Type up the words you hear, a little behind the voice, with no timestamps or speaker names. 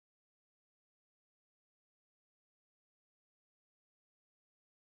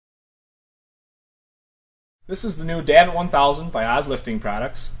This is the new Davit 1000 by Oz Lifting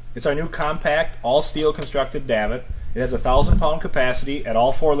Products. It's our new compact, all-steel constructed Davit. It has a 1,000-pound capacity at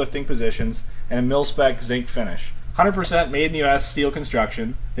all 4 lifting positions and a mil-spec zinc finish. 100% made in the US steel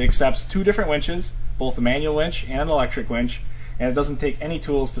construction. It accepts 2 different winches, both a manual winch and an electric winch, and it doesn't take any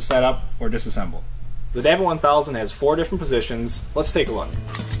tools to set up or disassemble. The Davit 1000 has 4 different positions. Let's take a look.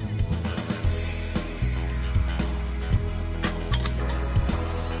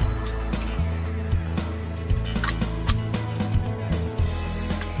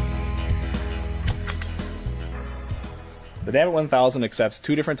 The Davit 1000 accepts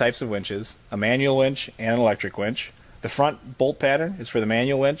 2 different types of winches, a manual winch and an electric winch. The front bolt pattern is for the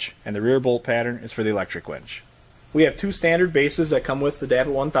manual winch, and the rear bolt pattern is for the electric winch. We have 2 standard bases that come with the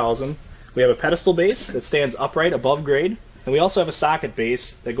Davit 1000. We have a pedestal base that stands upright above grade, and we also have a socket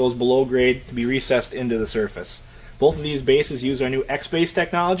base that goes below grade to be recessed into the surface. Both of these bases use our new X-Base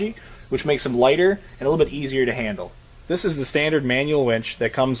technology, which makes them lighter and a little bit easier to handle. This is the standard manual winch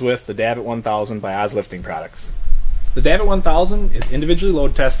that comes with the Davit 1000 by Oz Lifting Products. The Davit 1000 is individually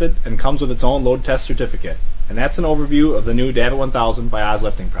load tested and comes with its own load test certificate. And that's an overview of the new Davit 1000 by Oz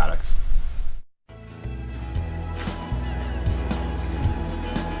Lifting Products.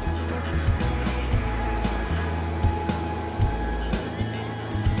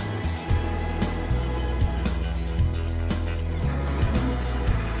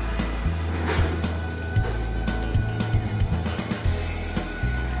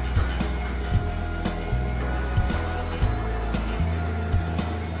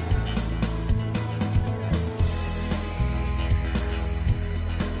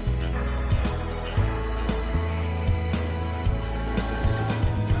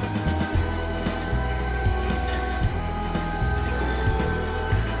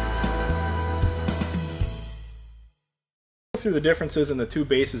 Through the differences in the 2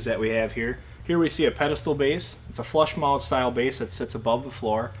 bases that we have here. Here we see a pedestal base. It's a flush mount style base that sits above the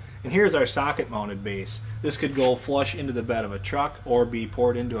floor. And here's our socket mounted base. This could go flush into the bed of a truck or be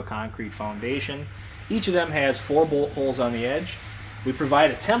poured into a concrete foundation. Each of them has 4 bolt holes on the edge. We provide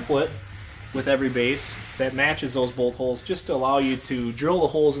a template with every base that matches those bolt holes just to allow you to drill the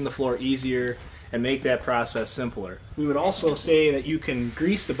holes in the floor easier and make that process simpler. We would also say that you can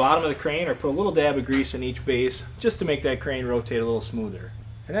grease the bottom of the crane or put a little dab of grease in each base just to make that crane rotate a little smoother.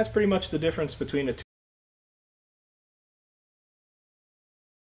 And that's pretty much the difference between the 2.